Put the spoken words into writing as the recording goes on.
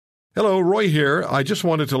Hello, Roy here. I just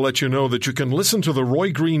wanted to let you know that you can listen to The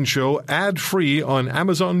Roy Green Show ad-free on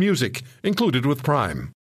Amazon Music, included with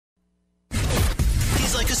Prime.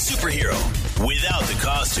 He's like a superhero without the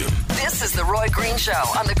costume. This is The Roy Green Show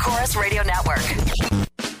on the Chorus Radio Network.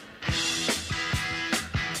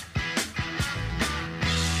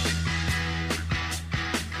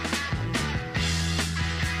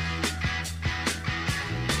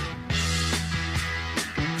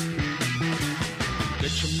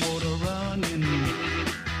 Get your motor running,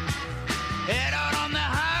 head out on the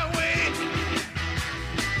highway,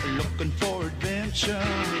 looking for adventure,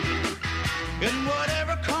 and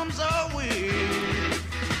whatever comes our way.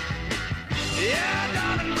 Yeah,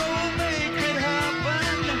 darling, go make it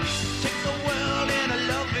happen, take the world in a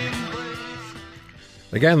loving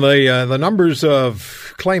embrace. Again, the numbers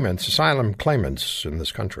of claimants, asylum claimants in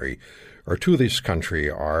this country, or to this country,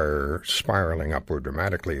 are spiraling upward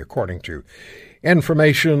dramatically, according to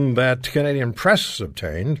information that Canadian press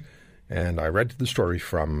obtained. And I read the story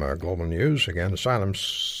from Global News. Again, asylum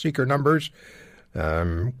seeker numbers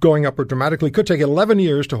going upward dramatically. Could take 11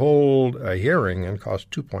 years to hold a hearing and cost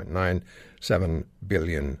 $2.97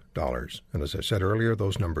 billion. And as I said earlier,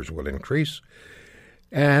 those numbers will increase.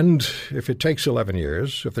 And if it takes 11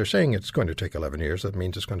 years, if they're saying it's going to take 11 years, that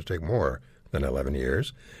means it's going to take more than 11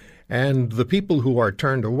 years. And the people who are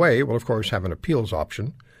turned away will, of course, have an appeals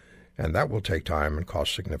option, and that will take time and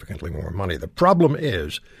cost significantly more money. The problem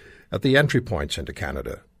is at the entry points into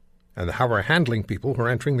Canada and how we're handling people who are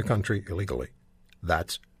entering the country illegally.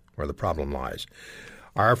 That's where the problem lies.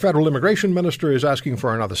 Our federal immigration minister is asking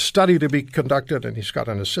for another study to be conducted, and he's got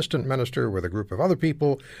an assistant minister with a group of other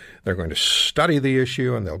people. They're going to study the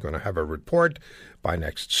issue, and they're going to have a report by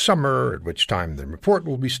next summer, at which time the report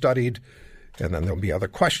will be studied, and then there'll be other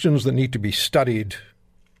questions that need to be studied.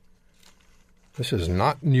 This is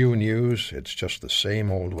not new news. It's just the same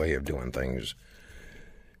old way of doing things.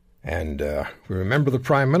 And we remember the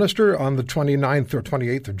Prime Minister on the 29th or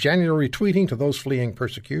 28th of January tweeting to those fleeing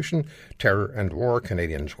persecution, terror, and war,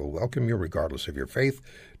 Canadians will welcome you regardless of your faith.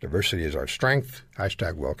 Diversity is our strength.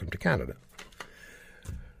 # welcome to Canada.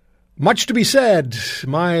 Much to be said.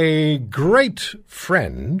 My great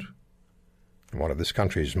friend, one of this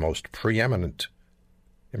country's most preeminent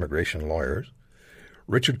immigration lawyers,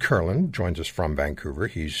 Richard Kurland, joins us from Vancouver.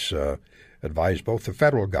 He's advised both the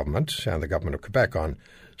federal government and the government of Quebec on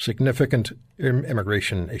significant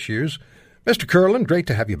immigration issues. Mr. Kurland, great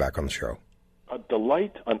to have you back on the show. A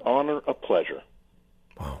delight, an honor, a pleasure.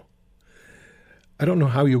 Wow. I don't know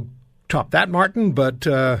how you top that, Martin, but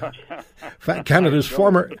Canada's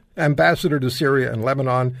former ambassador to Syria and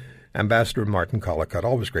Lebanon, Ambassador Martin Collicott.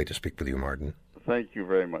 Always great to speak with you, Martin. Thank you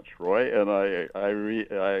very much, Roy. And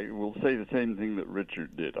I will say the same thing that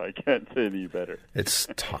Richard did. I can't say any better. It's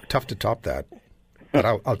tough to top that, but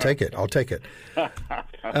I'll take it. I'll take it.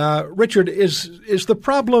 Richard, is the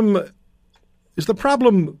problem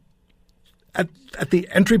at the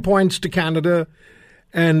entry points to Canada,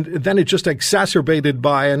 and then it's just exacerbated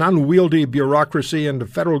by an unwieldy bureaucracy, and the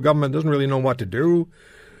federal government doesn't really know what to do?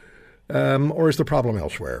 Or is the problem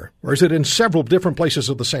elsewhere? Or is it in several different places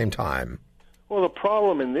at the same time? Well, the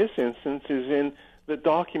problem in this instance is in the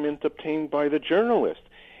document obtained by the journalist.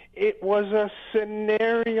 It was a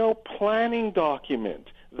scenario planning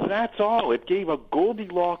document. That's all. It gave a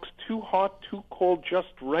Goldilocks, too hot, too cold,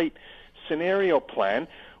 just right scenario plan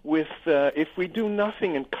with if we do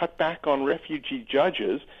nothing and cut back on refugee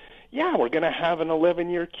judges, yeah, we're going to have an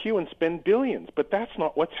 11-year queue and spend billions. But that's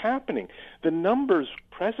not what's happening. The numbers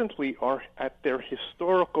presently are at their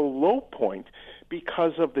historical low point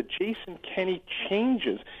because of the Jason Kenney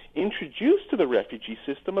changes introduced to the refugee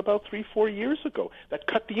system about 3-4 years ago that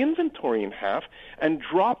cut the inventory in half and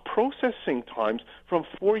dropped processing times from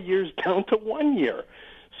 4 years down to 1 year.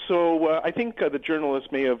 So I think the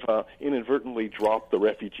journalist may have inadvertently dropped the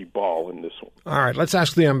refugee ball in this one. All right, let's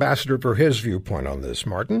ask the ambassador for his viewpoint on this.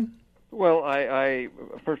 Martin? Well, I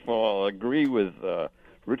first of all, I'll agree with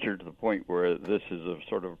Richard to the point where this is a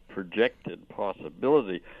sort of projected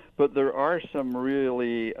possibility, but there are some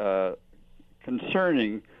really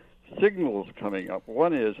concerning signals coming up.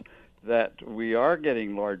 One is that we are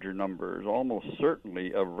getting larger numbers, almost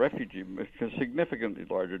certainly, of refugees, a significantly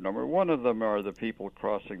larger number. One of them are the people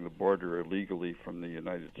crossing the border illegally from the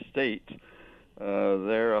United States.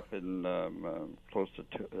 They're up in close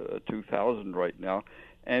to 2,000 right now,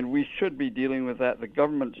 and we should be dealing with that. The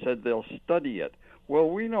government said they'll study it. Well,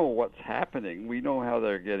 we know what's happening. We know how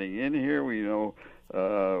they're getting in here. We know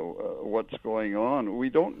what's going on. We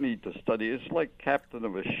don't need to study. It's like captain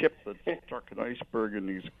of a ship that struck an iceberg and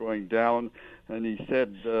he's going down, and he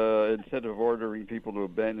said, instead of ordering people to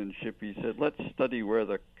abandon ship, he said, let's study where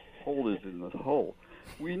the hole is in the hull.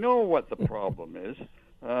 We know what the problem is,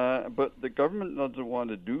 but the government doesn't want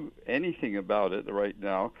to do anything about it right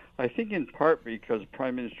now. I think in part because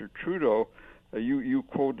Prime Minister Trudeau, you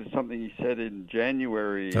quoted something he said in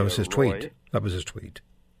January. That was his Roy. tweet. That was his tweet.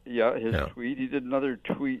 Yeah, his tweet. He did another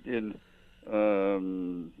tweet in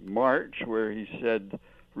March where he said,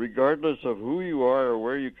 regardless of who you are or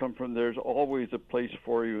where you come from, there's always a place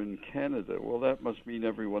for you in Canada. Well, that must mean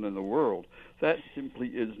everyone in the world. That simply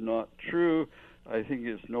is not true. I think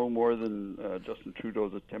it's no more than Justin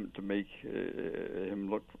Trudeau's attempt to make him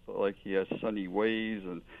look like he has sunny ways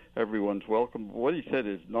and everyone's welcome. But what he said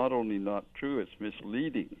is not only not true, it's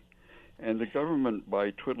misleading. And the government,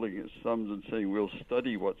 by twiddling its thumbs and saying we'll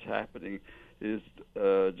study what's happening, is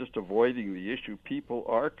just avoiding the issue. People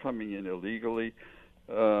are coming in illegally.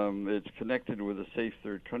 It's connected with a safe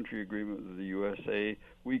third country agreement with the USA.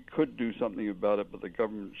 We could do something about it, but the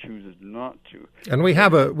government chooses not to. And we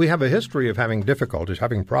have a history of having difficulties,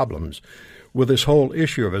 having problems with this whole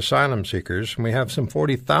issue of asylum seekers. And we have some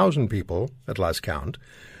 40,000 people at last count.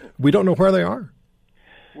 We don't know where they are.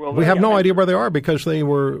 Well, we have no idea where they are because they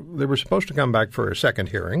were supposed to come back for a second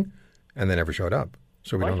hearing, and they never showed up.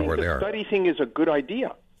 So we don't know where they are. I think the study thing is a good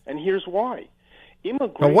idea, and here's why.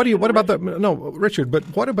 Now, what about the? No, Richard. But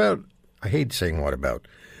what about? I hate saying what about,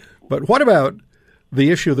 but what about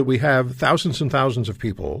the issue that we have thousands and thousands of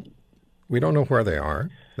people? We don't know where they are.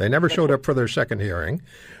 They never showed up for their second hearing.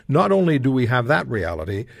 Not only do we have that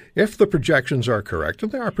reality, if the projections are correct,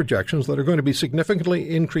 and there are projections that are going to be significantly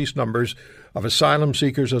increased numbers of asylum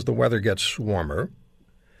seekers as the weather gets warmer.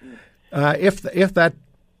 If that,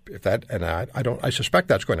 and I suspect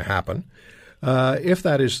that's going to happen. If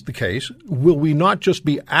that is the case, will we not just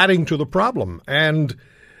be adding to the problem? And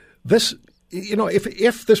this,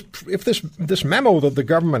 if this memo that the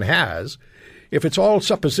government has, if it's all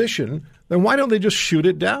supposition, then why don't they just shoot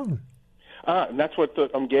it down? And that's what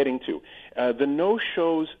I'm getting to. The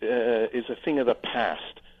no-shows is a thing of the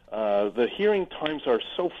past. The hearing times are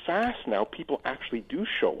so fast now, people actually do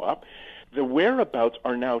show up. The whereabouts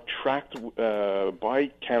are now tracked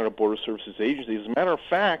by Canada Border Services Agency. As a matter of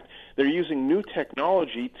fact, they're using new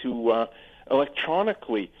technology to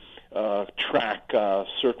electronically track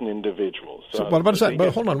certain individuals. So what does that?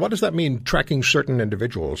 But hold on, what does that mean? Tracking certain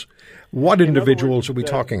individuals? What individuals are we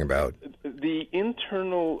talking about? The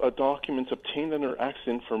internal documents obtained under Access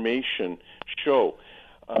Information show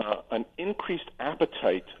an increased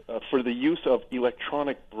appetite for the use of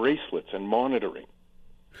electronic bracelets and monitoring.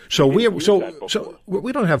 So we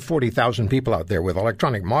don't have 40,000 people out there with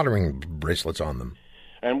electronic monitoring bracelets on them,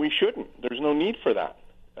 and we shouldn't. There's no need for that.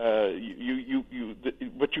 But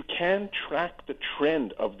you can track the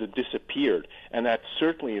trend of the disappeared, and that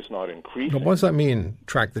certainly is not increasing. But what does that mean?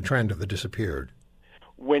 Track the trend of the disappeared?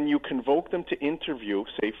 When you convoke them to interview,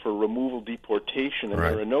 say for removal, deportation, and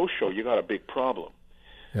they're a no-show, you got a big problem.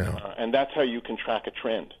 Yeah. And that's how you can track a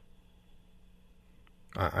trend.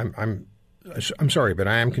 I'm sorry, but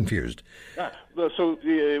I am confused. So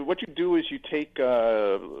what you do is you take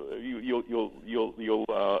you'll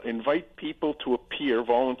invite people to appear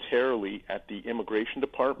voluntarily at the Immigration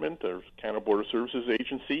Department or Canada Border Services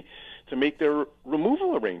Agency to make their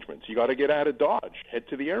removal arrangements. You got to get out of Dodge, head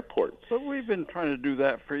to the airport. But we've been trying to do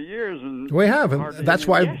that for years, and we have, and that's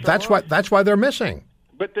why they're missing.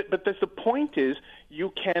 But the point is,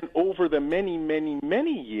 you can over the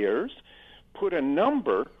many years put a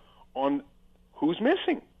number on who's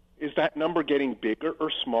missing. Is that number getting bigger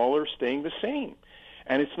or smaller, staying the same?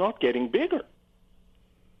 And it's not getting bigger.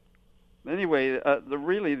 Anyway,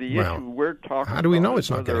 the issue we're talking about, how do we know it's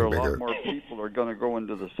not getting bigger? A lot more people are going to go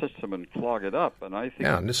into the system and clog it up, and I think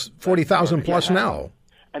and this 40,000 plus now.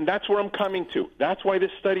 And that's where I'm coming to. That's why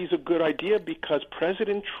this study is a good idea, because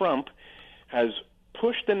President Trump has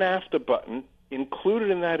pushed the NAFTA button. Included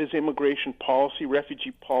in that is immigration policy,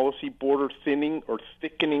 refugee policy, border thinning or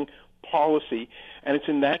thickening policy, and it's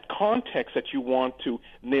in that context that you want to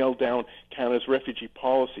nail down Canada's refugee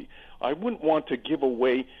policy. I wouldn't want to give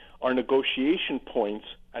away our negotiation points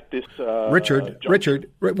at this Richard,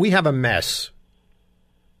 we have a mess,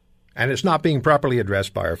 and it's not being properly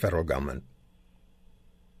addressed by our federal government.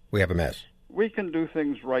 We have a mess. We can do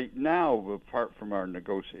things right now, apart from our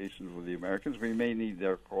negotiations with the Americans. We may need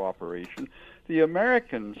their cooperation. The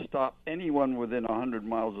Americans stop anyone within 100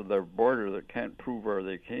 miles of their border that can't prove where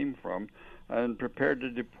they came from and prepared to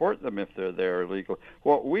deport them if they're there illegal.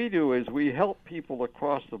 What we do is we help people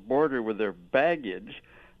across the border with their baggage,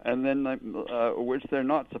 and then which they're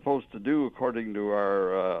not supposed to do according to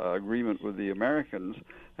our agreement with the Americans,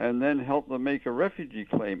 and then help them make a refugee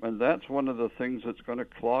claim. And that's one of the things that's going to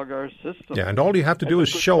clog our system. Yeah, and all you have to do is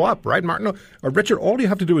show up, right, Martin? Richard, all you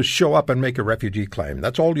have to do is show up and make a refugee claim.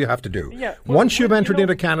 That's all you have to do. Yeah, Once you've entered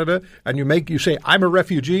into Canada and you say, I'm a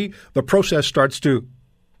refugee, the process starts to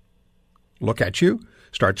look at you,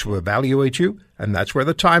 starts to evaluate you, and that's where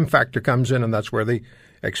the time factor comes in, and that's where the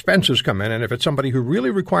expenses come in. And if it's somebody who really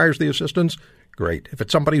requires the assistance, great. If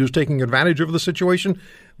it's somebody who's taking advantage of the situation,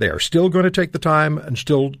 they are still going to take the time and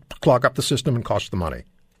still clog up the system and cost the money.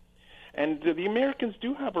 And the Americans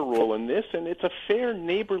do have a role in this, and it's a fair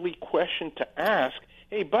neighborly question to ask,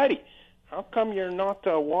 hey, buddy, how come you're not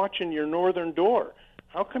watching your northern door?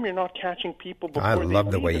 How come you're not catching people before I they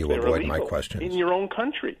love the leave way if you they're avoid my illegal questions. in your own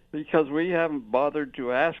country? Because we haven't bothered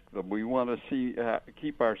to ask them. We want to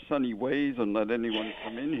keep our sunny ways and let anyone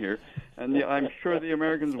come in here. And I'm sure the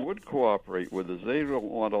Americans would cooperate with us. They don't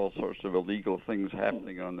want all sorts of illegal things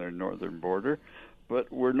happening on their northern border.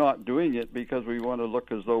 But we're not doing it because we want to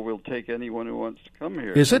look as though we'll take anyone who wants to come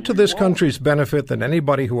here. Is it to this country's benefit that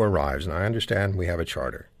anybody who arrives, and I understand we have a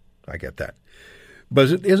charter, I get that, but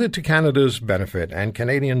is it to Canada's benefit and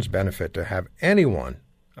Canadians' benefit to have anyone,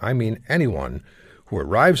 I mean anyone, who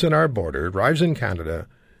arrives at our border, arrives in Canada,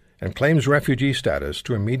 and claims refugee status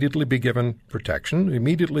to immediately be given protection,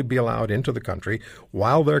 immediately be allowed into the country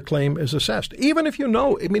while their claim is assessed? Even if you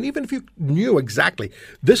know, even if you knew exactly,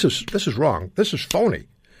 this is wrong, this is phony,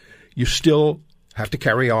 you still have to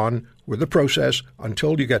carry on with the process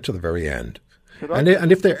until you get to the very end. And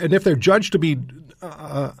if they're judged to be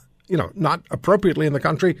not appropriately in the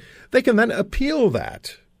country, they can then appeal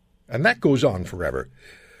that. And that goes on forever.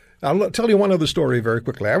 I'll tell you one other story very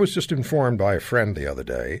quickly. I was just informed by a friend the other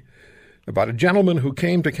day about a gentleman who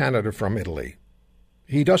came to Canada from Italy.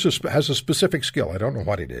 He has a specific skill. I don't know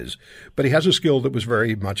what it is, but he has a skill that was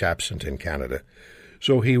very much absent in Canada.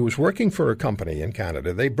 So he was working for a company in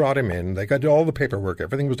Canada. They brought him in. They got all the paperwork.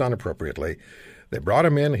 Everything was done appropriately. They brought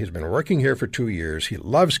him in. He's been working here for 2 years. He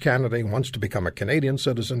loves Canada. He wants to become a Canadian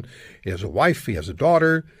citizen. He has a wife. He has a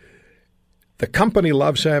daughter. The company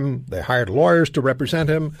loves him. They hired lawyers to represent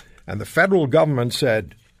him. And the federal government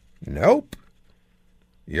said, nope,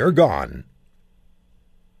 you're gone.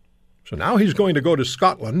 So now he's going to go to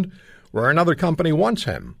Scotland, where another company wants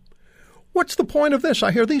him. What's the point of this?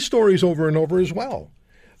 I hear these stories over and over as well.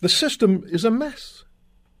 The system is a mess.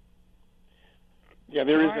 Yeah,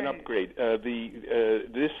 there is an upgrade. You're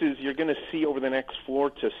going to see over the next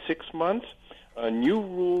 4 to 6 months new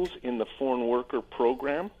rules in the foreign worker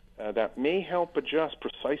program that may help adjust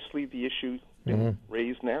precisely the issue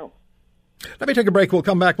raised now. Let me take a break. We'll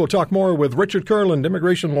come back. We'll talk more with Richard Kurland,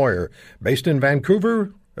 immigration lawyer based in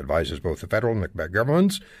Vancouver, advises both the federal and the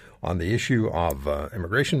governments on the issue of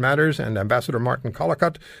immigration matters, and Ambassador Martin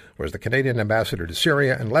Collicutt was the Canadian ambassador to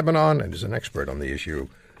Syria and Lebanon and is an expert on the issue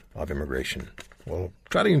of immigration. We'll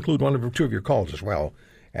try to include one or two of your calls as well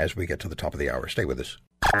as we get to the top of the hour. Stay with us.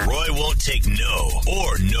 Roy won't take no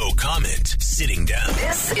or no comment sitting down.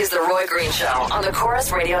 This is the Roy Green Show on the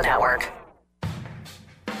Chorus Radio Network.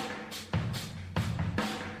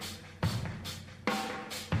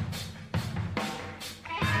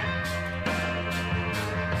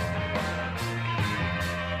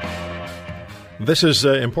 This is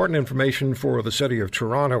important information for the City of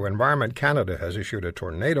Toronto. Environment Canada has issued a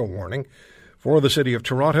tornado warning for the City of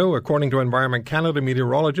Toronto. According to Environment Canada,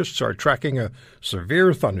 meteorologists are tracking a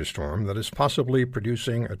severe thunderstorm that is possibly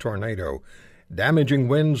producing a tornado. Damaging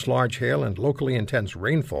winds, large hail, and locally intense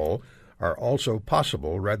rainfall are also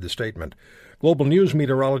possible, read the statement. Global News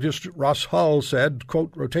meteorologist Ross Hull said,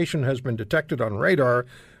 quote, rotation has been detected on radar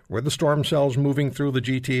with the storm cells moving through the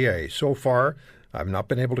GTA. So far, I've not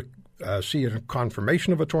been able to see a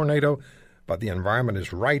confirmation of a tornado, but the environment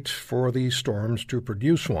is right for these storms to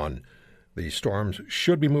produce one. These storms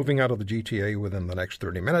should be moving out of the GTA within the next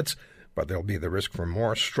 30 minutes, but there'll be the risk for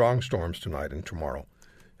more strong storms tonight and tomorrow.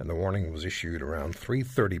 And the warning was issued around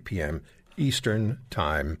 3:30 p.m. Eastern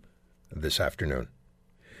Time this afternoon.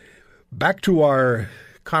 Back to our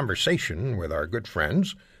conversation with our good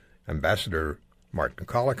friends, Ambassador Martin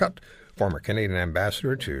Collicutt, former Canadian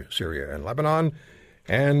ambassador to Syria and Lebanon,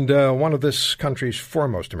 and one of this country's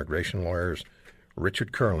foremost immigration lawyers,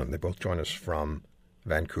 Richard Kurland. They both join us from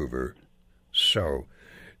Vancouver. So,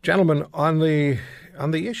 gentlemen, on the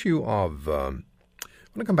issue of, I want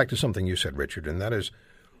to come back to something you said, Richard, and that is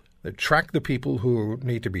track the people who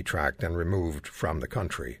need to be tracked and removed from the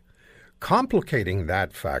country. Complicating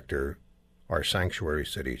that factor are sanctuary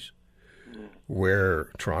cities, where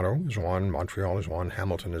Toronto is one, Montreal is one,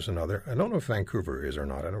 Hamilton is another. I don't know if Vancouver is or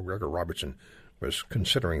not. I know Gregor Robertson was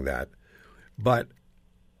considering that. But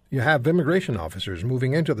you have immigration officers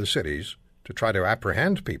moving into the cities to try to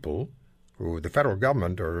apprehend people who the federal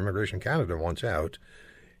government or Immigration Canada wants out,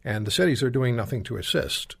 and the cities are doing nothing to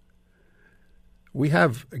assist. We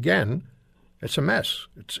have, again, it's a mess.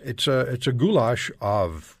 It's a goulash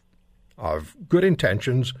of good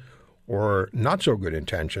intentions or not so good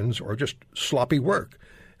intentions or just sloppy work.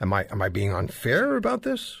 Am I being unfair about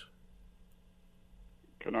this?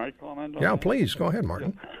 Can I comment on Yeah, that? please. Go ahead,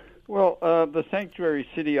 Martin. Yeah. Well, the sanctuary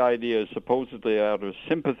city idea is supposedly out of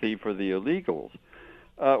sympathy for the illegals.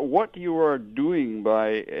 What you are doing by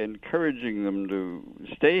encouraging them to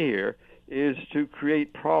stay here is to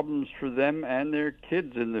create problems for them and their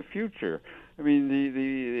kids in the future. I mean,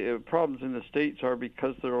 the problems in the States are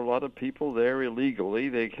because there are a lot of people there illegally.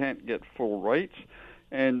 They can't get full rights.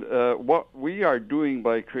 And what we are doing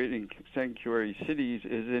by creating sanctuary cities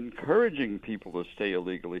is encouraging people to stay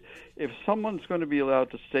illegally. If someone's going to be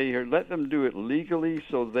allowed to stay here, let them do it legally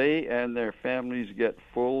so they and their families get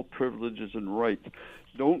full privileges and rights.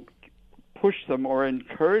 Don't push them or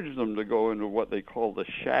encourage them to go into what they call the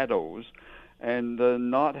shadows and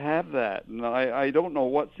not have that. And I don't know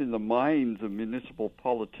what's in the minds of municipal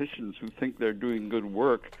politicians who think they're doing good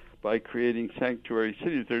work by creating sanctuary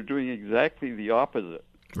cities. They're doing exactly the opposite.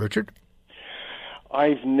 Richard?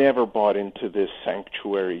 I've never bought into this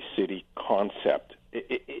sanctuary city concept.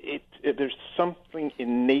 There's something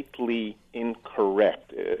innately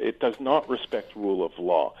incorrect. It does not respect rule of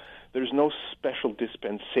law. There's no special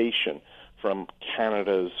dispensation from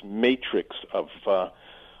Canada's matrix of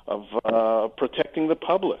protecting the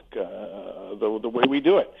public, the way we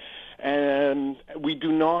do it. And we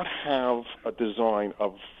do not have a design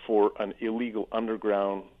for an illegal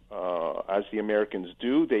underground as the Americans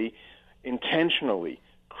do. They intentionally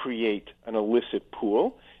create an illicit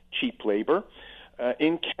pool, cheap labor.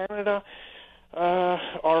 In Canada,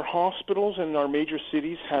 our hospitals and our major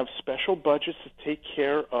cities have special budgets to take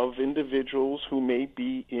care of individuals who may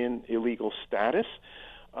be in illegal status.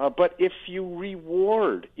 But if you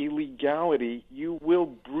reward illegality, you will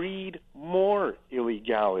breed more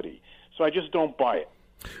illegality. So I just don't buy it.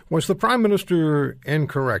 Was the Prime Minister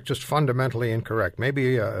incorrect, just fundamentally incorrect?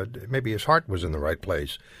 Maybe his heart was in the right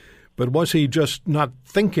place, but was he just not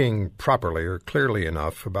thinking properly or clearly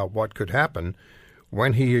enough about what could happen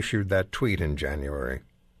when he issued that tweet in January?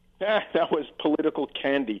 That was political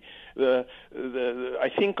candy.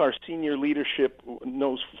 I think our senior leadership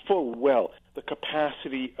knows full well the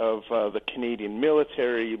capacity of the Canadian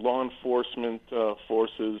military, law enforcement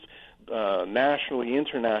forces, nationally,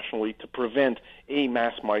 internationally, to prevent a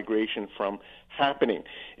mass migration from happening.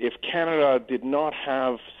 If Canada did not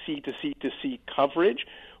have sea-to-sea-to-sea coverage,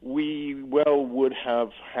 we would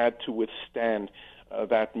have had to withstand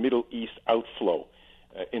that Middle East outflow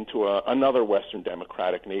into another Western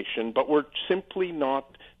democratic nation, but we're simply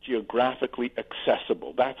not geographically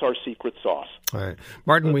accessible. That's our secret sauce. All right,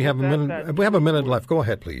 Martin, we have a minute. We have a minute left. Go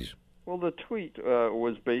ahead, please. Well, the tweet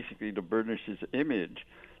was basically to burnish his image,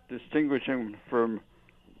 distinguish him from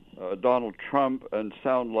Donald Trump, and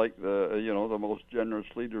sound like the most generous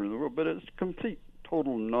leader in the world. But it's complete,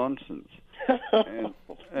 total nonsense.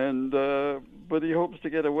 But he hopes to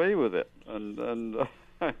get away with it. And the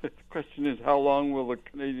question is, how long will the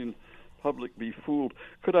Canadian public be fooled?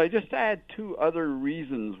 Could I just add two other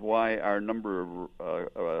reasons why our number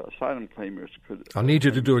of asylum claimers could... I'll need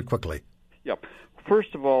you to do it quickly. Yep.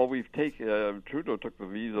 First of all, Trudeau took the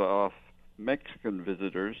visa off Mexican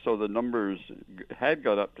visitors, so the numbers had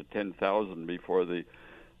got up to 10,000 before the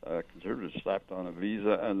Conservatives slapped on a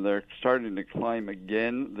visa, and they're starting to climb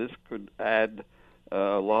again. This could add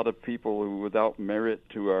a lot of people without merit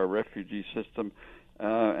to our refugee system.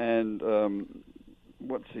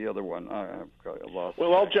 What's the other one? I've lost.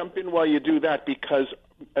 Well, I'll jump in while you do that, because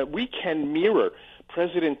we can mirror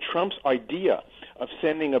President Trump's idea of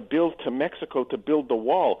sending a bill to Mexico to build the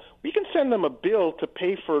wall. We can send them a bill to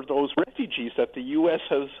pay for those refugees that the U.S.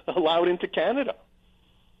 has allowed into Canada.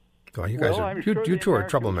 Oh, you guys you two are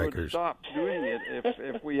troublemakers. Would stop doing it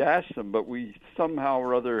if we asked them, but we somehow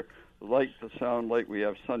or other like to sound like we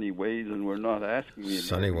have sunny ways, and we're not asking you.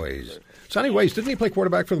 Sunny ways. Sunny ways. Didn't he play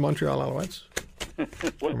quarterback for the Montreal Alouettes?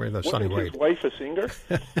 Wasn't his wife a singer?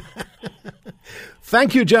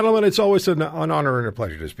 Thank you, gentlemen. It's always an honor and a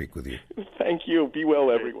pleasure to speak with you. Thank you. Be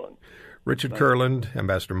well, everyone. Richard Kurland,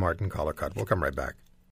 Ambassador Martin Collicott. We'll come right back.